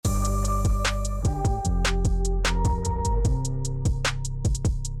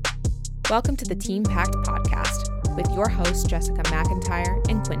Welcome to the Team Pact podcast with your hosts, Jessica McIntyre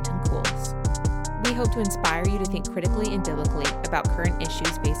and Quentin Cools. We hope to inspire you to think critically and biblically about current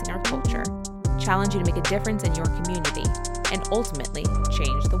issues facing our culture, challenge you to make a difference in your community, and ultimately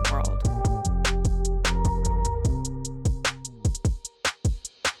change the world.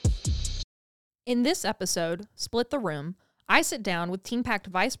 In this episode, Split the Room, I sit down with Team Pact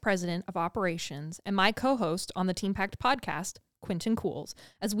Vice President of Operations and my co-host on the Team Pact podcast, Quentin Cools,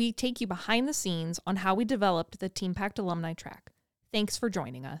 as we take you behind the scenes on how we developed the Team Pact alumni track. Thanks for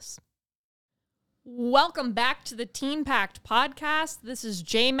joining us. Welcome back to the Team Pact podcast. This is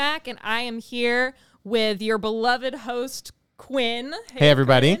J-Mac, and I am here with your beloved host, Quinn. Hey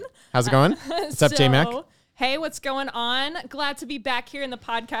everybody. Quinn. How's it going? What's up, J-Mac? Hey, what's going on? Glad to be back here in the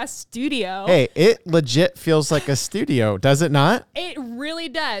podcast studio. Hey, it legit feels like a studio, does it not? It really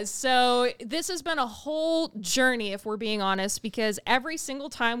does. So this has been a whole journey, if we're being honest, because every single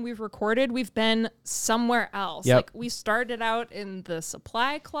time we've recorded, we've been somewhere else. Yep. Like we started out in the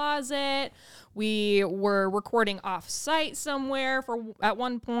supply closet. We were recording off-site somewhere at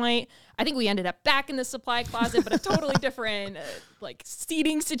one point. I think we ended up back in the supply closet, but a totally different like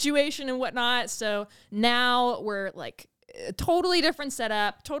seating situation and whatnot. So now we're like a totally different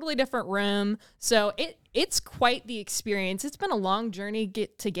setup, totally different room. So it's quite the experience. It's been a long journey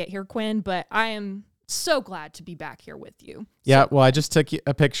to get here, Quinn, but I am so glad to be back here with you. Yeah, well, I just took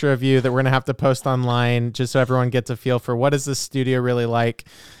a picture of you that we're going to have to post online just so everyone gets a feel for what is this studio really like.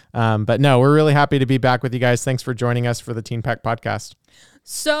 But no, we're really happy to be back with you guys. Thanks for joining us for the Team Pact podcast.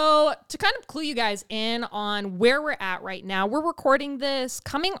 So to kind of clue you guys in on where we're at right now, we're recording this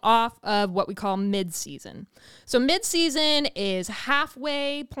coming off of what we call mid-season. So mid-season is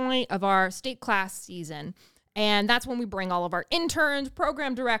halfway point of our state class season. And that's when we bring all of our interns,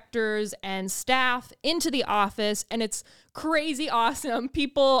 program directors, and staff into the office. And it's crazy awesome.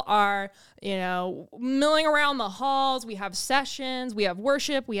 People are, milling around the halls. We have sessions, we have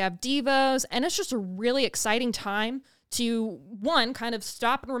worship, we have devos. And it's just a really exciting time to, one, kind of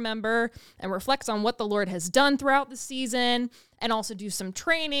stop and remember and reflect on what the Lord has done throughout the season, and also do some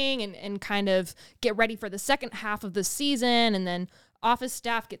training and kind of get ready for the second half of the season. And then office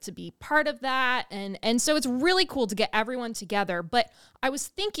staff get to be part of that. And so it's really cool to get everyone together. But I was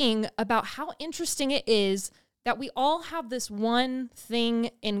thinking about how interesting it is that we all have this one thing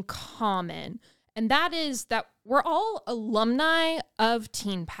in common. And that is that we're all alumni of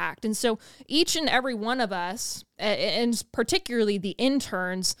Team Pact. And so each and every one of us, and particularly the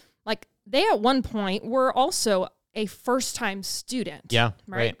interns, like they at one point were also a first-time student. Yeah,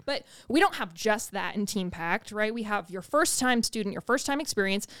 right. But we don't have just that in Team Pact, right? We have your first-time student, your first-time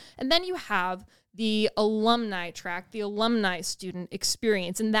experience, and then you have the alumni track, the alumni student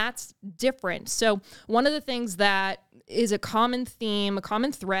experience, and that's different. So one of the things that is a common theme, a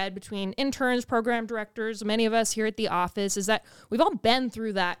common thread between interns, program directors, many of us here at the office, is that we've all been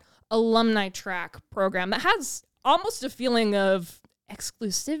through that alumni track program that has almost a feeling of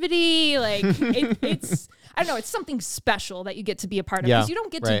exclusivity. Like it's I don't know, it's something special that you get to be a part of, because you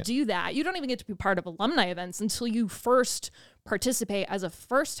don't get to do that. You don't even get to be part of alumni events until you first participate as a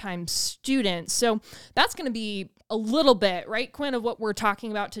first-time student. So that's going to be a little bit, right, Quinn, of what we're talking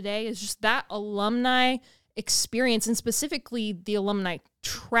about today is just that alumni experience, and specifically the alumni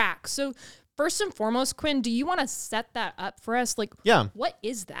track. So first and foremost, Quinn, do you want to set that up for us? Like, what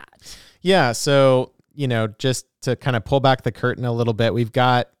is that? Yeah, so just to kind of pull back the curtain a little bit, we've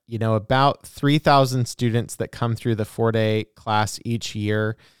got, about 3,000 students that come through the 4-day class each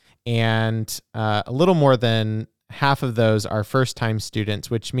year. And a little more than half of those are first-time students,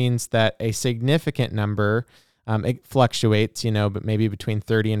 which means that a significant number, it fluctuates, but maybe between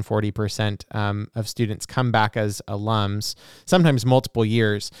 30 and 40% of students come back as alums, sometimes multiple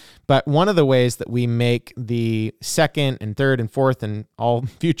years. But one of the ways that we make the second and third and fourth and all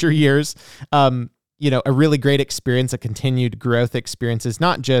future years, a really great experience, a continued growth experience is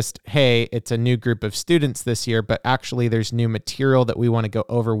not just, hey, it's a new group of students this year, but actually there's new material that we want to go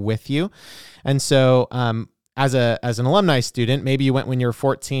over with you. And so as an alumni student, maybe you went when you were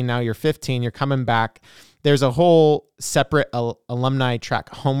 14, now you're 15, you're coming back. There's a whole separate alumni track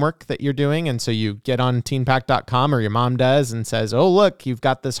homework that you're doing. And so you get on teampact.com, or your mom does, and says, oh, look, you've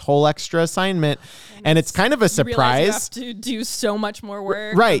got this whole extra assignment. And it's kind of a surprise. You have to do so much more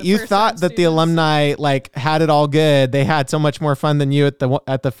work. Right. You thought that the alumni had it all good. They had so much more fun than you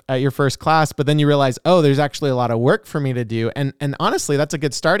at your first class. But then you realize, oh, there's actually a lot of work for me to do. And honestly, that's a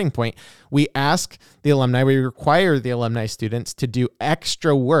good starting point. We ask the alumni, we require the alumni students to do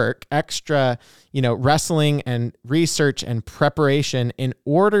extra work, extra wrestling and research and preparation in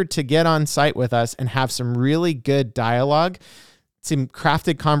order to get on site with us and have some really good dialogue some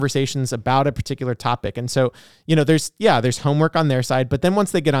crafted conversations about a particular topic. And so, there's homework on their side, but then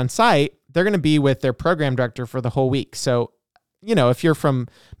once they get on site, they're going to be with their program director for the whole week. So, if you're from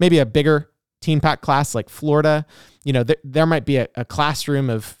maybe a bigger TeenPact class like Florida, there might be a classroom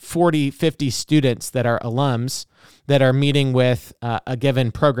of 40, 50 students that are alums that are meeting with a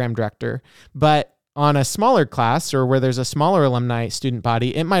given program director. But on a smaller class or where there's a smaller alumni student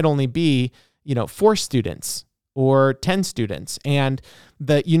body, it might only be, 4 students or 10 students. And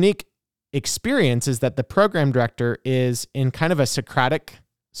the unique experience is that the program director is in kind of a Socratic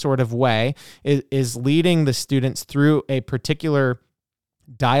sort of way, is leading the students through a particular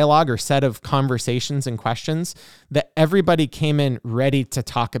dialogue or set of conversations and questions that everybody came in ready to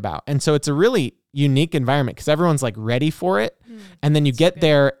talk about. And so it's a really unique environment because everyone's like ready for it. And then you get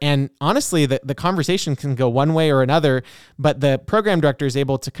there and honestly, the conversation can go one way or another, but the program director is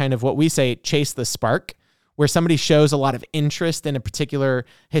able to kind of what we say, chase the spark, where somebody shows a lot of interest in a particular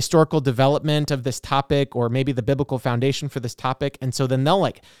historical development of this topic or maybe the biblical foundation for this topic. And so then they'll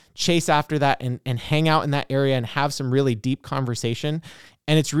like chase after that and hang out in that area and have some really deep conversation.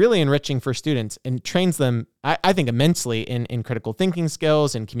 And it's really enriching for students and trains them, I think, immensely in critical thinking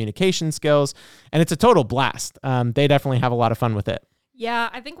skills and communication skills. And it's a total blast. They definitely have a lot of fun with it. Yeah,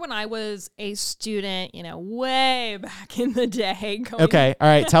 I think when I was a student, way back in the day. Okay, all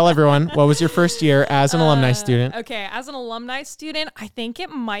right. Tell everyone, what was your first year as an alumni student? Okay, as an alumni student, I think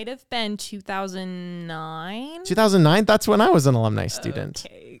it might have been 2009. 2009? That's when I was an alumni student.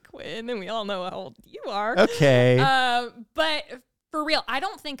 Okay, Quinn, and we all know how old you are. Okay. But for real, I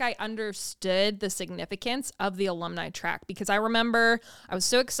don't think I understood the significance of the alumni track because I remember I was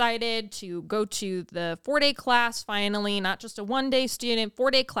so excited to go to the 4-day class finally, not just a 1-day student,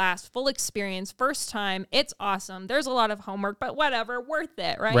 4-day class, full experience, first time. It's awesome. There's a lot of homework, but whatever, worth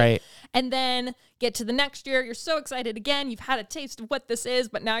it, right? Right. And then get to the next year, you're so excited again. You've had a taste of what this is,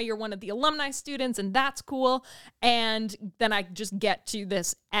 but now you're one of the alumni students and that's cool. And then I just get to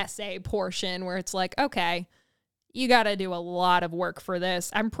this essay portion where it's like, okay, you got to do a lot of work for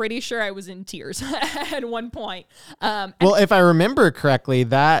this. I'm pretty sure I was in tears at one point. Well, if I remember correctly,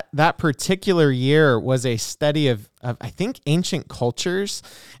 that particular year was a study of I think ancient cultures.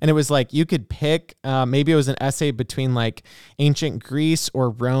 And it was like you could pick, maybe it was an essay between like ancient Greece or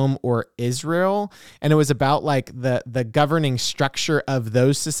Rome or Israel. And it was about like the governing structure of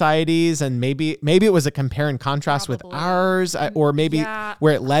those societies. And maybe it was a compare and contrast with ours, or maybe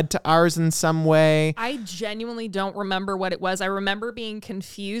where it led to ours in some way. I genuinely don't remember what it was. I remember being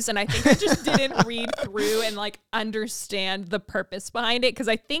confused and I think I just didn't read through and like understand the purpose behind it. Cause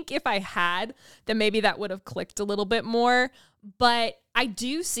I think if I had, then maybe that would have clicked a little bit more. But I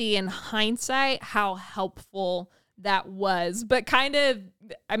do see in hindsight how helpful that was. But kind of,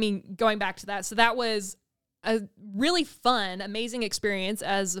 going back to that. So that was a really fun, amazing experience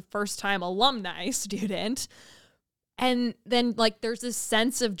as a first time alumni student. And then like there's this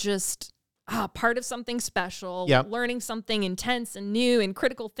sense of just part of something special, learning something intense and new and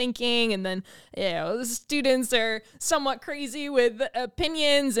critical thinking. And then, the students are somewhat crazy with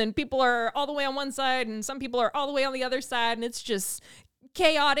opinions and people are all the way on one side and some people are all the way on the other side. And it's just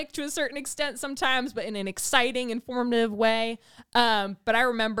chaotic to a certain extent sometimes, but in an exciting, informative way. But I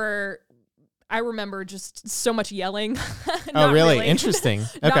remember just so much yelling. Oh, really? Interesting.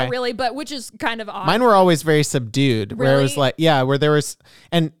 Okay. Not really, but which is kind of odd. Mine were always very subdued, where it was like, where there was,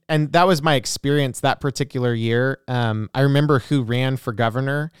 and that was my experience that particular year. I remember who ran for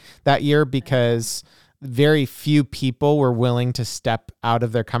governor that year because very few people were willing to step out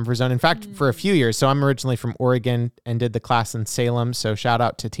of their comfort zone. In fact, for a few years. So I'm originally from Oregon and did the class in Salem. So shout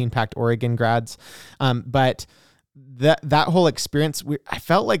out to TeenPact Oregon grads. But that whole experience, I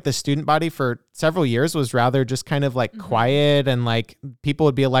felt like the student body for several years was rather just kind of like quiet, and like people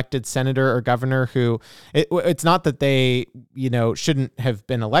would be elected senator or governor who it's not that they, shouldn't have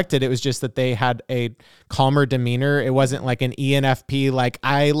been elected. It was just that they had a calmer demeanor. It wasn't like an ENFP, like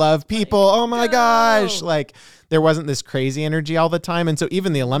I love people. Oh my gosh. Like there wasn't this crazy energy all the time. And so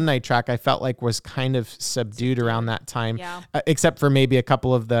even the alumni track, I felt like was kind of subdued around that time, except for maybe a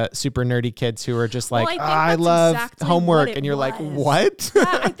couple of the super nerdy kids who were just like, I love homework. And you're like, what?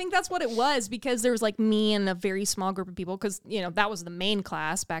 Yeah, I think that's what it was, because there was like me and a very small group of people, because, that was the main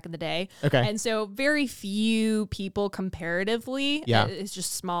class back in the day. Okay. And so very few people comparatively. Yeah. It's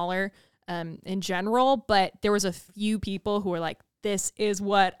just smaller in general. But there was a few people who were like, this is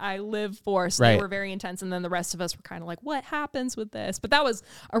what I live for. So they were very intense. And then the rest of us were kind of like, what happens with this? But that was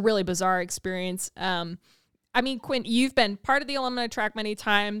a really bizarre experience. Quinn, you've been part of the alumni track many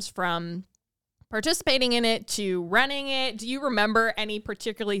times, from participating in it to running it. Do you remember any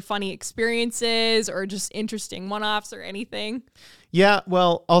particularly funny experiences or just interesting one-offs or anything? Yeah,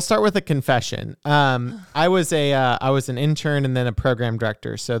 well, I'll start with a confession. I was an intern and then a program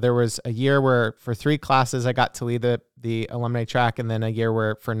director. So there was a year where for 3 classes I got to lead the alumni track, and then a year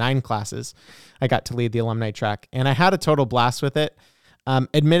where for 9 classes I got to lead the alumni track, and I had a total blast with it.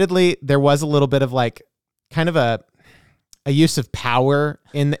 Admittedly, there was a little bit of like kind of a use of power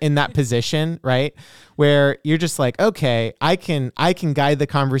in that position, right? Where you're just like, okay, I can guide the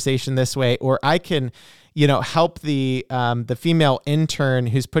conversation this way, or I can, help the female intern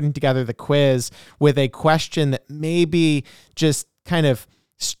who's putting together the quiz with a question that maybe just kind of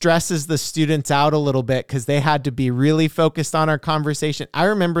stresses the students out a little bit because they had to be really focused on our conversation. I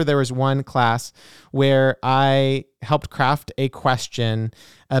remember there was one class where I helped craft a question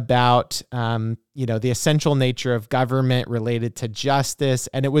about, the essential nature of government related to justice.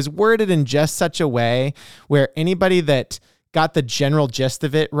 And it was worded in just such a way where anybody that got the general gist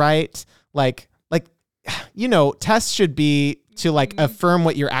of it right, tests should be to like affirm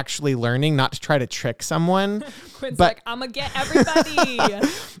what you're actually learning, not to try to trick someone. Quinn's like, I'm gonna get everybody.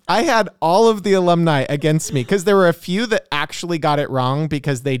 I had all of the alumni against me because there were a few that actually got it wrong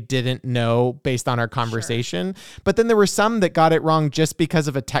because they didn't know based on our conversation. Sure. But then there were some that got it wrong just because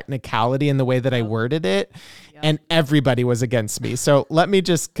of a technicality in the way that I worded it. And everybody was against me. So let me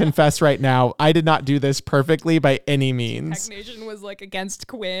just confess right now, I did not do this perfectly by any means. Technician was like against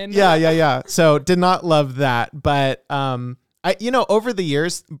Quinn. Yeah. So did not love that. But over the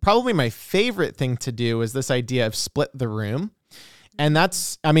years, probably my favorite thing to do is this idea of split the room. And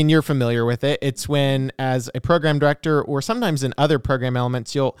that's, you're familiar with it. It's when, as a program director, or sometimes in other program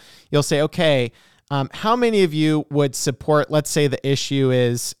elements, you'll say, okay, how many of you would support, let's say the issue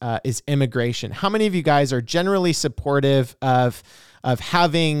is immigration. How many of you guys are generally supportive of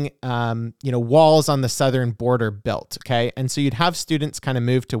having, walls on the southern border built? Okay. And so you'd have students kind of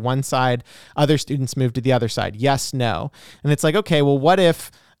move to one side, other students move to the other side. Yes, no. And it's like, okay, well, what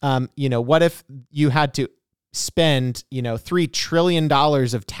if you had to spend, $3 trillion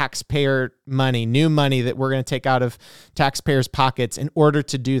of taxpayer money, new money that we're going to take out of taxpayers' pockets in order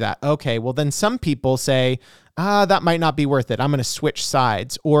to do that? Okay, well, then some people say, that might not be worth it. I'm going to switch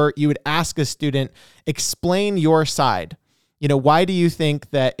sides. Or you would ask a student, explain your side. Why do you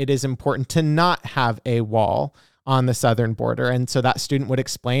think that it is important to not have a wall on the southern border? And so that student would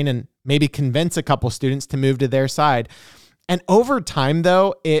explain and maybe convince a couple students to move to their side. And over time,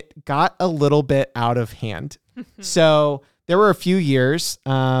 though, it got a little bit out of hand. So there were a few years.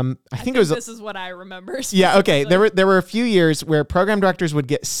 I think it was. This is what I remember. Yeah. Okay. There were a few years where program directors would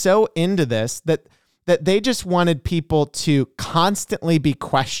get so into this that they just wanted people to constantly be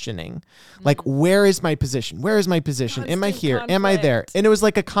questioning, like, where is my position? Where is my position? Am I here? Am I there? And it was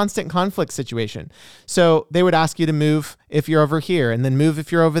like a constant conflict situation. So they would ask you to move if you're over here, and then move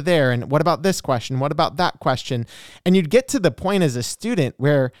if you're over there. And what about this question? What about that question? And you'd get to the point as a student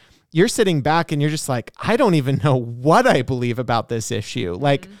where you're sitting back and you're just like, I don't even know what I believe about this issue.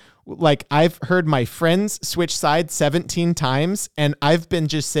 Like I've heard my friends switch sides 17 times, and I've been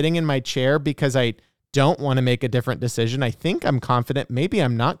just sitting in my chair because I don't want to make a different decision. I think I'm confident. Maybe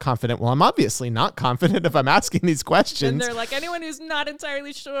I'm not confident. Well, I'm obviously not confident if I'm asking these questions. And they're like, anyone who's not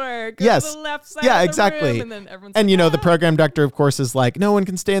entirely sure, go to the left side of the exactly. room. And then everyone's the program director, of course, is like, no one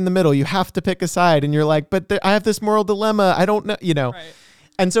can stay in the middle. You have to pick a side. And you're like, but I have this moral dilemma. I don't know, Right.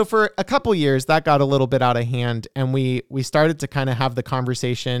 And so for a couple years, that got a little bit out of hand, and we started to kind of have the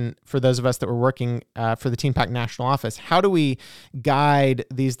conversation, for those of us that were working for the TeenPAC National Office. How do we guide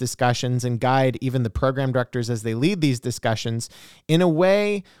these discussions and guide even the program directors as they lead these discussions in a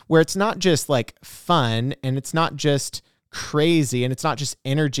way where it's not just like fun, and it's not just crazy, and it's not just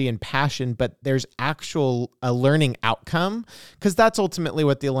energy and passion, but there's a learning outcome, because that's ultimately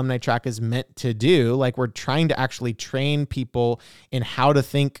what the alumni track is meant to do. Like, we're trying to actually train people in how to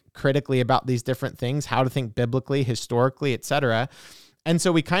think critically about these different things, how to think biblically, historically, etc. And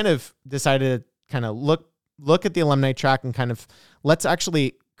so we kind of decided to kind of look at the alumni track and kind of let's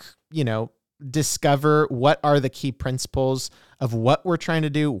actually, discover what are the key principles of what we're trying to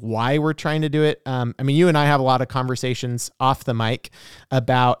do, why we're trying to do it. You and I have a lot of conversations off the mic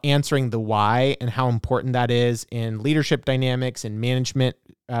about answering the why and how important that is in leadership dynamics and management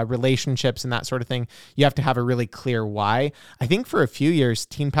relationships and that sort of thing. You have to have a really clear why. I think for a few years,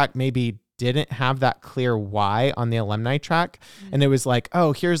 TeenPAC maybe didn't have that clear why on the alumni track. And it was like,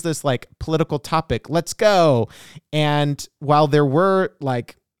 oh, here's this like political topic, let's go. And while there were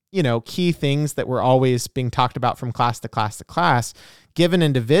like, key things that were always being talked about from class to class to class, given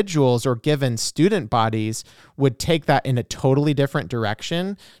individuals or given student bodies would take that in a totally different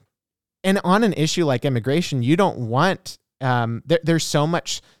direction. and on an issue like immigration, you don't want, there's so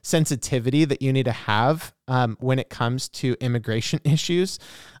much sensitivity that you need to have when it comes to immigration issues.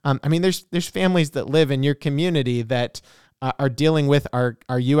 I mean, there's families that live in your community that are dealing with our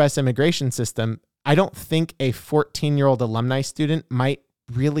U.S. immigration system. I don't think a 14-year-old alumni student might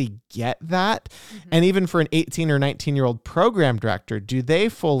really get that. Mm-hmm. And even for an 18 or 19-year-old program director, do they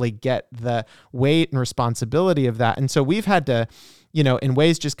fully get the weight and responsibility of that? And so we've had to, in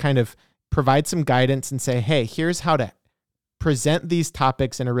ways just kind of provide some guidance and say, hey, here's how to present these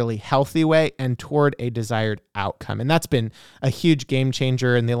topics in a really healthy way and toward a desired outcome. And that's been a huge game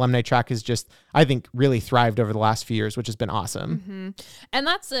changer. And the alumni track has just, I think, really thrived over the last few years, which has been awesome. Mm-hmm. And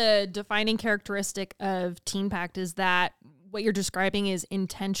that's a defining characteristic of TeenPact, is that what you're describing is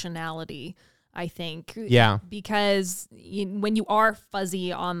intentionality, I think. Yeah. Because when you are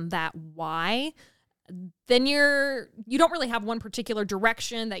fuzzy on that why, then you don't really have one particular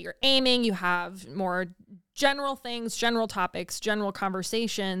direction that you're aiming. You have more general things, general topics, general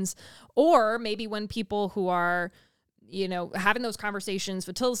conversations, or maybe when people who are, having those conversations,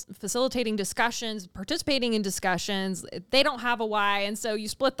 facilitating discussions, participating in discussions, they don't have a why. And so you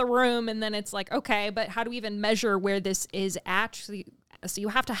split the room, and then it's like, okay, but how do we even measure where this is actually? So you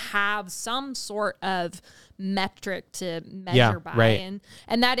have to have some sort of metric to measure by. Right.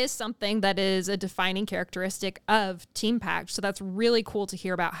 And that is something that is a defining characteristic of TeenPact. So that's really cool to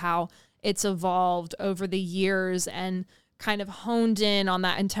hear about how it's evolved over the years and kind of honed in on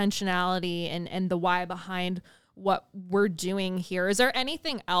that intentionality and the why behind what we're doing here. Is there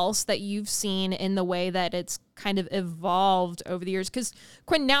anything else that you've seen in the way that it's kind of evolved over the years? Because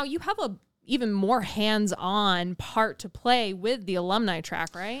Quinn, now you have a even more hands-on part to play with the alumni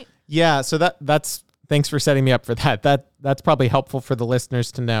track, right? Yeah. So that's thanks for setting me up for that. That's probably helpful for the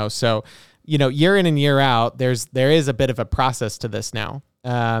listeners to know. So, year in and year out, there is a bit of a process to this now.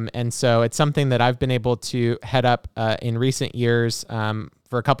 And so it's something that I've been able to head up in recent years.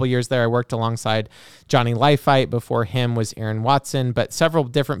 For a couple of years there, I worked alongside Johnny Lifeit. Before him was Aaron Watson, but several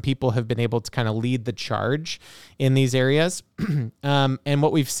different people have been able to kind of lead the charge in these areas. And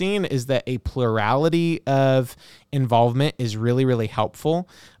what we've seen is that a plurality of involvement is really, really helpful,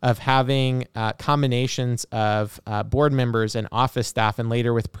 of having combinations of board members and office staff, and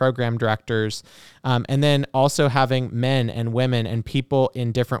later with program directors, and then also having men and women and people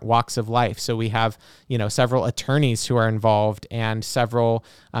in different walks of life. So we have, several attorneys who are involved, and several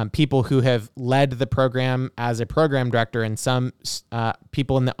people who have led the program as a program director, and some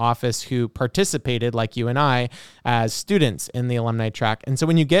people in the office who participated, like you and I, as students in the alumni track. And so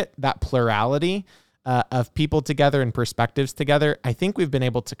when you get that plurality of people together and perspectives together, I think we've been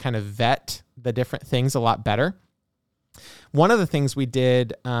able to kind of vet the different things a lot better. One of the things we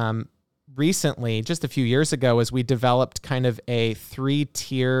did recently, just a few years ago, is we developed kind of a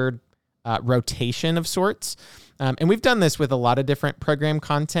 3-tiered rotation of sorts. And we've done this with a lot of different program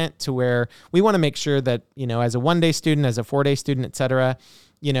content, to where we want to make sure that, as a 1-day student, as a 4-day student, et cetera,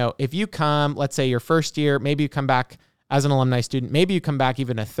 if you come, let's say your first year, maybe you come back as an alumni student, maybe you come back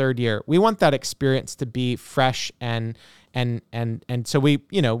even a third year. We want that experience to be fresh, and so we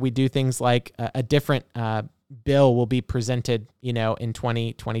do things like a different bill will be presented, in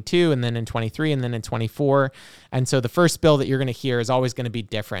 2022, and then in 23, and then in 24. And so the first bill that you're going to hear is always going to be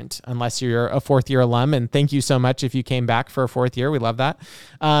different, unless you're a 4th-year alum. And thank you so much if you came back for a 4th year. We love that.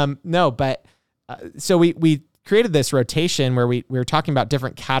 So we created this rotation where we were talking about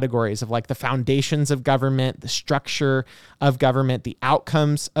different categories of, like, the foundations of government, the structure of government, the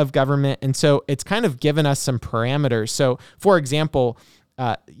outcomes of government. And so it's kind of given us some parameters. So, for example,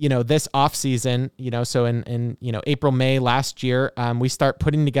 this off season, so in April, May last year, we start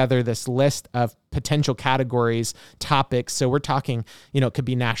putting together this list of potential categories, topics. So we're talking, it could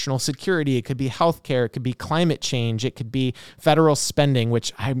be national security, it could be healthcare, it could be climate change, it could be federal spending,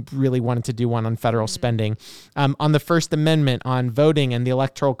 which I really wanted to do one on federal spending, on the First Amendment, on voting and the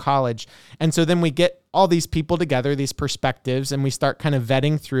Electoral College. And so then we get all these people together, these perspectives, and we start kind of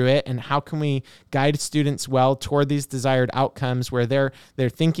vetting through it, and how can we guide students well toward these desired outcomes, where they're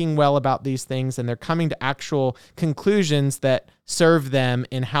thinking well about these things, and they're coming to actual conclusions that serve them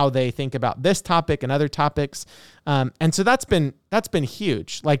in how they think about this topic and other topics. And so that's been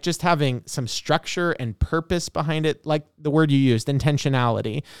huge, like just having some structure and purpose behind it, like the word you used,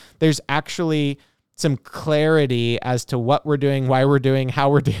 intentionality. There's actually some clarity as to what we're doing, why we're doing,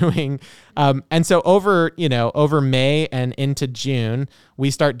 how we're doing. And so over May and into June,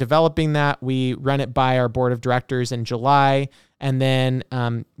 we start developing that. We run it by our board of directors in July. And then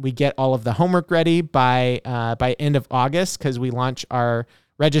we get all of the homework ready by end of August, because we launch our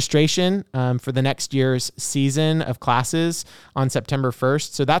registration for the next year's season of classes on September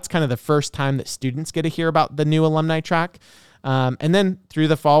 1st. So that's kind of the first time that students get to hear about the new alumni track. And then through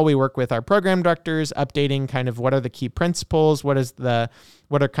the fall, we work with our program directors, updating kind of what are the key principles, what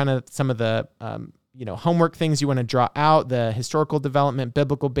are kind of some of the homework things you want to draw out, the historical development,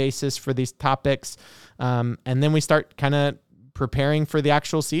 biblical basis for these topics. And then we start kind of preparing for the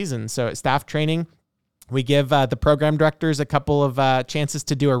actual season. So at staff training, we give the program directors a couple of chances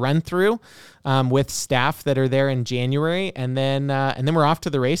to do a run through with staff that are there in January, and then we're off to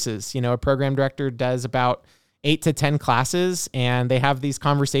the races. A program director does about 8 to 10 classes, and they have these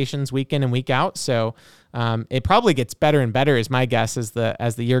conversations week in and week out. So it probably gets better and better, is my guess, as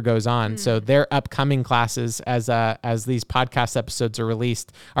the year goes on. So their upcoming classes, as these podcast episodes are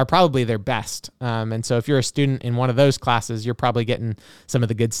released, are probably their best. And so if you're a student in one of those classes, you're probably getting some of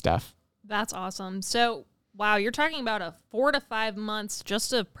the good stuff. That's awesome. So, wow, you're talking about a 4 to 5 months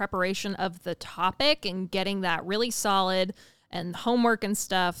just of preparation of the topic and getting that really solid and homework and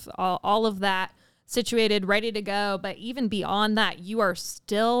stuff, all of that situated, ready to go. But even beyond that, you are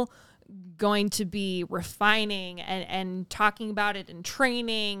still going to be refining and talking about it in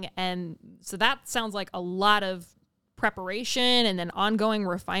training. And so that sounds like a lot of preparation and then ongoing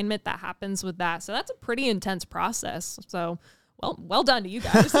refinement that happens with that. So that's a pretty intense process. So well done to you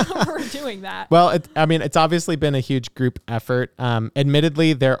guys for doing that. Well, it's obviously been a huge group effort.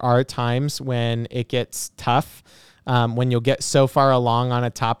 Admittedly, there are times when it gets tough, when you'll get so far along on a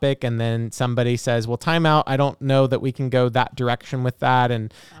topic and then somebody says, well, time out. I don't know that we can go that direction with that.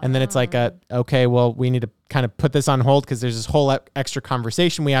 And then it's like, okay, well, we need to kind of put this on hold because there's this whole extra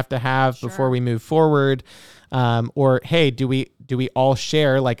conversation we have to have before we move forward. Or, hey, do we all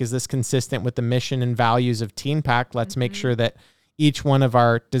share, like, is this consistent with the mission and values of TeenPact? Let's make sure that each one of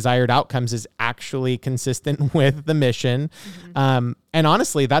our desired outcomes is actually consistent with the mission. And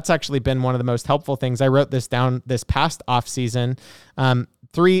honestly, that's actually been one of the most helpful things. I wrote this down this past off season.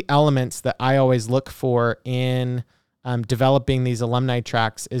 3 elements that I always look for in developing these alumni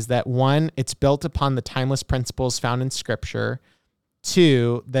tracks is that 1, it's built upon the timeless principles found in Scripture.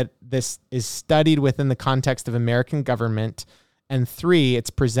 2, that this is studied within the context of American government. And 3, it's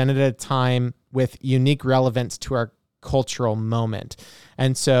presented at a time with unique relevance to our cultural moment.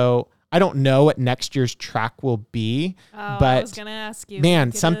 And so I don't know what next year's track will be, but I was going to ask you.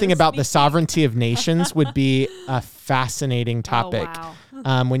 Man, something about the sovereignty of nations would be a fascinating topic. Oh,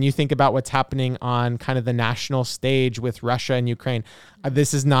 wow. When you think about what's happening on kind of the national stage with Russia and Ukraine,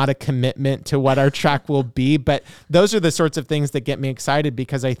 this is not a commitment to what our track will be, but those are the sorts of things that get me excited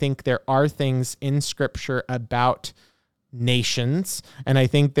because I think there are things in Scripture about nations, and I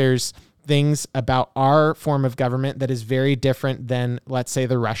think there's things about our form of government that is very different than, let's say,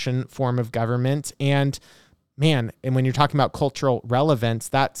 the Russian form of government. And when you're talking about cultural relevance,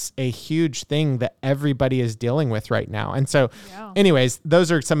 that's a huge thing that everybody is dealing with right now. And so anyways,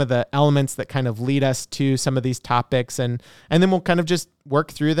 those are some of the elements that kind of lead us to some of these topics. And then we'll kind of just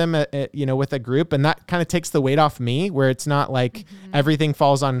work through them, with a group. And that kind of takes the weight off me, where it's not like everything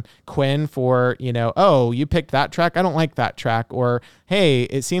falls on Quinn for, oh, you picked that track. I don't like that track. Or, hey,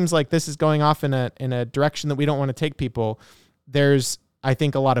 it seems like this is going off in a direction that we don't want to take people. There's, I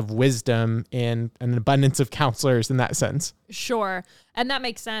think, a lot of wisdom in an abundance of counselors in that sense. Sure. And that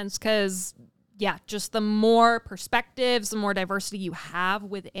makes sense because, just the more perspectives, the more diversity you have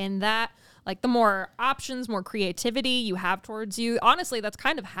within that, like the more options, more creativity you have towards you. Honestly, that's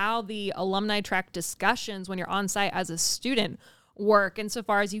kind of how the alumni track discussions when you're on site as a student work,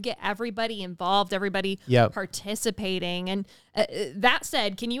 insofar as you get everybody involved, everybody participating. And that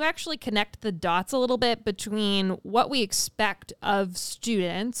said, can you actually connect the dots a little bit between what we expect of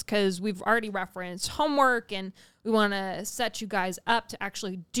students? Because we've already referenced homework and we want to set you guys up to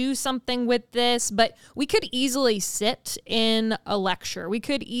actually do something with this, but we could easily sit in a lecture. We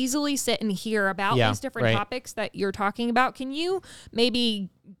could easily sit and hear about these different topics that you're talking about. Can you maybe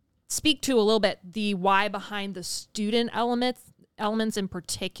speak to a little bit the why behind the student elements in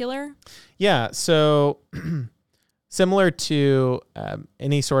particular? Yeah. So similar to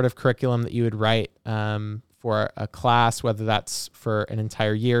any sort of curriculum that you would write for a class, whether that's for an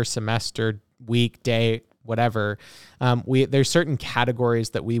entire year, semester, week, day, whatever, there's certain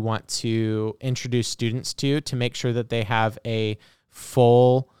categories that we want to introduce students to make sure that they have a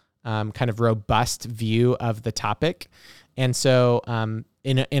full kind of robust view of the topic. And so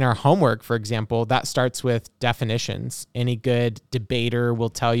in our homework, for example, that starts with definitions. Any good debater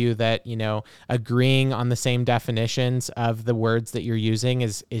will tell you that, agreeing on the same definitions of the words that you're using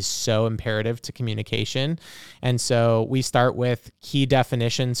is so imperative to communication. And so we start with key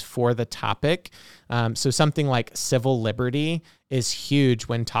definitions for the topic. So something like civil liberty is huge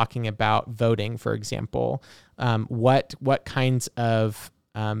when talking about voting, for example. What kinds of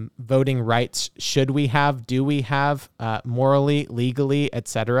voting rights should we have? Do we have morally, legally,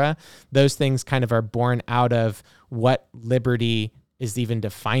 etc.? Those things kind of are born out of what liberty is even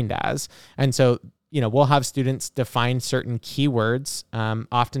defined as. And so, we'll have students define certain keywords,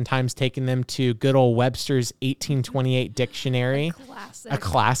 oftentimes taking them to good old Webster's 1828 dictionary, a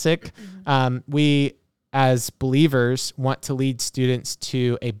classic. We, as believers, want to lead students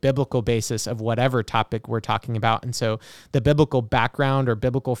to a biblical basis of whatever topic we're talking about. And so the biblical background or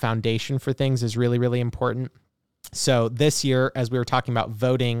biblical foundation for things is really, really important. So this year, as we were talking about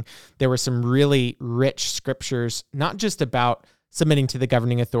voting, there were some really rich scriptures, not just about submitting to the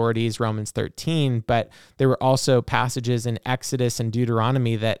governing authorities, Romans 13, but there were also passages in Exodus and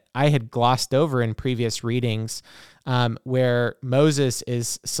Deuteronomy that I had glossed over in previous readings, where Moses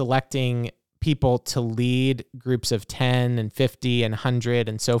is selecting people to lead groups of 10 and 50 and 100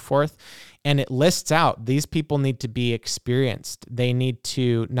 and so forth. And it lists out these people need to be experienced. They need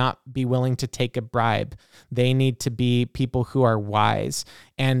to not be willing to take a bribe. They need to be people who are wise.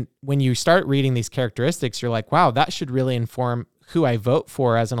 And when you start reading these characteristics, you're like, wow, that should really inform who I vote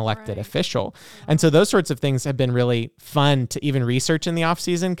for as an elected official. And so those sorts of things have been really fun to even research in the off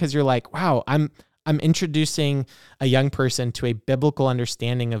season, because you're like, wow, I'm introducing a young person to a biblical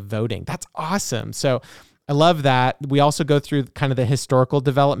understanding of voting. That's awesome. So I love that. We also go through kind of the historical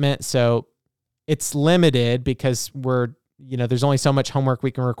development. So it's limited because there's only so much homework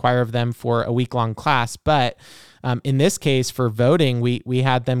we can require of them for a week-long class. But in this case, for voting, we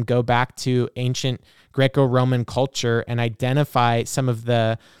had them go back to ancient Greco-Roman culture and identify some of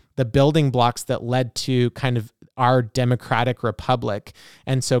the building blocks that led to kind of our democratic republic.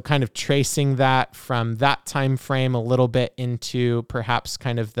 And so kind of tracing that from that time frame a little bit into perhaps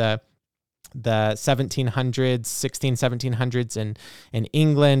kind of the 1700s in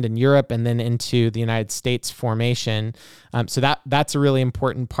England and Europe, and then into the United States formation. So that's a really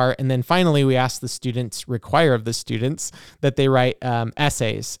important part. And then finally, we require of the students that they write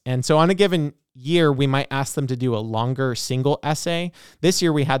essays. And so on a given year, we might ask them to do a longer single essay. This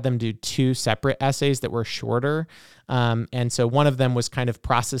year, we had them do 2 separate essays that were shorter. And so one of them was kind of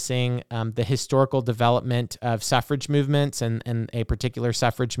processing the historical development of suffrage movements and a particular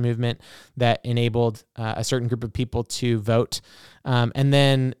suffrage movement that enabled a certain group of people to vote. And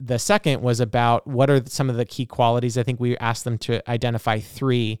then the second was about what are some of the key qualities. I think we asked them to identify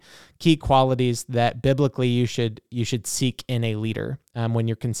 3 key qualities that biblically you should seek in a leader when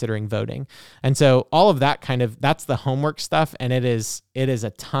you're considering voting. And so all of that that's the homework stuff. And it is a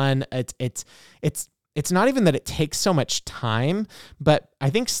ton. It's not even that it takes so much time, but I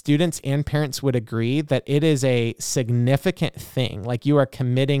think students and parents would agree that it is a significant thing. Like, you are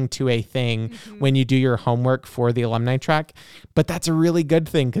committing to a thing when you do your homework for the alumni track. But that's a really good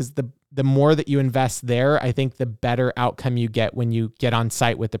thing, because the more that you invest there, I think the better outcome you get when you get on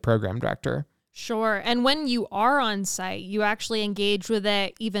site with the program director. Sure. And when you are on site, you actually engage with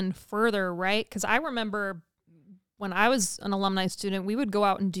it even further, right? Because I remember when I was an alumni student, we would go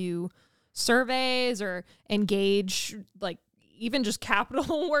out and do surveys or engage, like, even just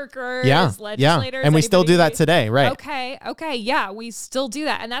Capitol workers, legislators. And we still do that today, right? Okay. Yeah, we still do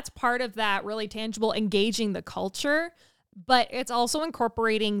that. And that's part of that really tangible engaging the culture, but it's also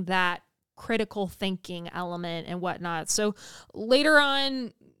incorporating that critical thinking element and whatnot. So later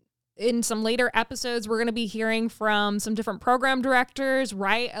on, in some later episodes, we're going to be hearing from some different program directors,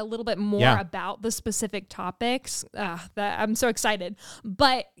 right? A little bit more about the specific topics. That I'm so excited.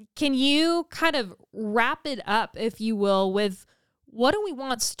 But can you kind of wrap it up, if you will, with what do we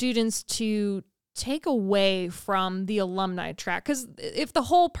want students to take away from the alumni track? Because if the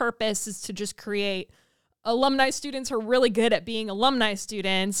whole purpose is to just create alumni students who are really good at being alumni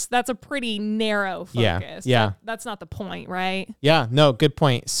students, that's a pretty narrow focus. Yeah. That's not the point, right? Yeah, no, good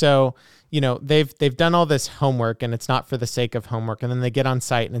point. So, they've done all this homework, and it's not for the sake of homework. And then they get on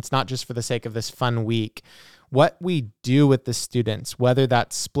site, and it's not just for the sake of this fun week. What we do with the students, whether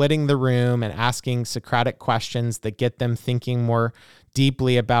that's splitting the room and asking Socratic questions that get them thinking more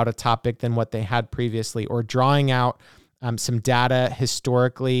deeply about a topic than what they had previously, or drawing out some data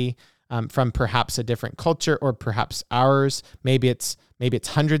historically from perhaps a different culture or perhaps ours. Maybe it's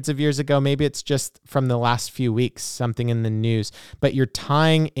hundreds of years ago. Maybe it's just from the last few weeks, something in the news. But you're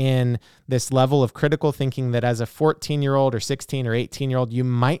tying in this level of critical thinking that as a 14-year-old or 16 or 18-year-old, you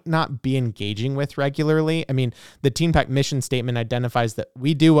might not be engaging with regularly. I mean, the TeenPact mission statement identifies that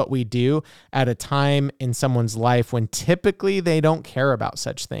we do what we do at a time in someone's life when typically they don't care about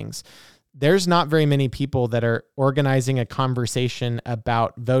such things. There's not very many people that are organizing a conversation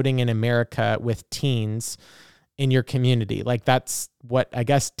about voting in America with teens in your community. Like that's what I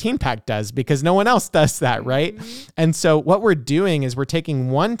guess TeenPact does because no one else does that, right? And so what we're doing is we're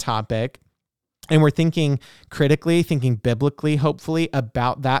taking one topic and we're thinking critically, thinking biblically, hopefully,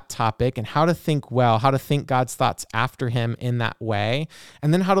 about that topic and how to think well, how to think God's thoughts after him in that way,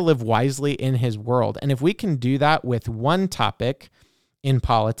 and then how to live wisely in his world. And if we can do that with one topic in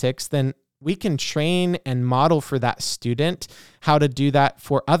politics, then we can train and model for that student how to do that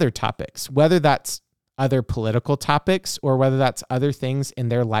for other topics, whether that's other political topics or whether that's other things in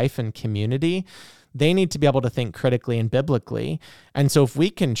their life and community. They need to be able to think critically and biblically. And so if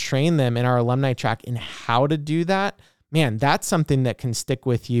we can train them in our alumni track in how to do that, man, that's something that can stick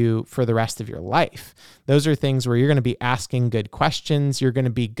with you for the rest of your life. Those are things where you're going to be asking good questions. You're going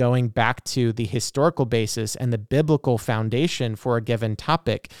to be going back to the historical basis and the biblical foundation for a given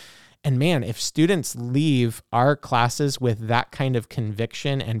topic. And man, if students leave our classes with that kind of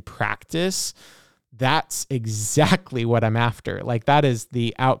conviction and practice, that's exactly what I'm after. Like that is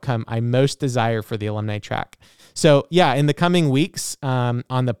the outcome I most desire for the alumni track. So yeah, in the coming weeks on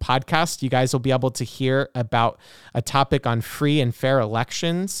the podcast, you guys will be able to hear about a topic on free and fair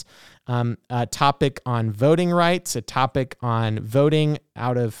elections, a topic on voting rights, a topic on voting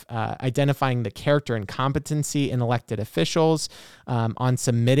out of identifying the character and competency in elected officials, on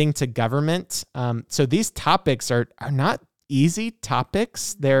submitting to government. So these topics are not easy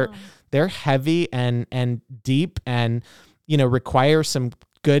topics. They're heavy and deep and, require some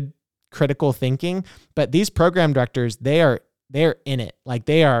good critical thinking. But these program directors, they're in it. Like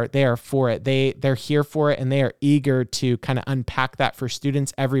they are for it. They're here for it and they are eager to kind of unpack that for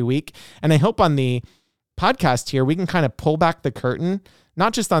students every week. And I hope on the podcast here, we can kind of pull back the curtain,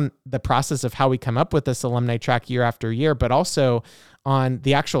 not just on the process of how we come up with this alumni track year after year, but also on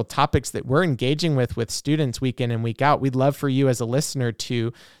the actual topics that we're engaging with students week in and week out. We'd love for you as a listener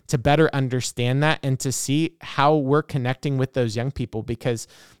to better understand that and to see how we're connecting with those young people, because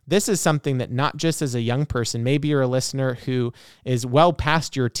this is something that not just as a young person, maybe you're a listener who is well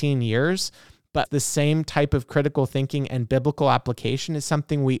past your teen years, but the same type of critical thinking and biblical application is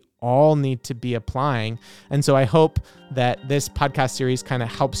something we all need to be applying. And so I hope that this podcast series kind of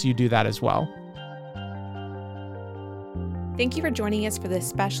helps you do that as well. Thank you for joining us for this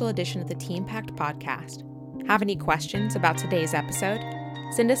special edition of the TeenPact podcast. Have any questions about today's episode?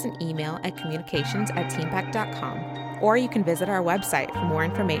 Send us an email at communications@teenpact.com, or you can visit our website for more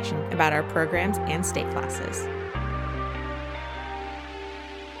information about our programs and state classes.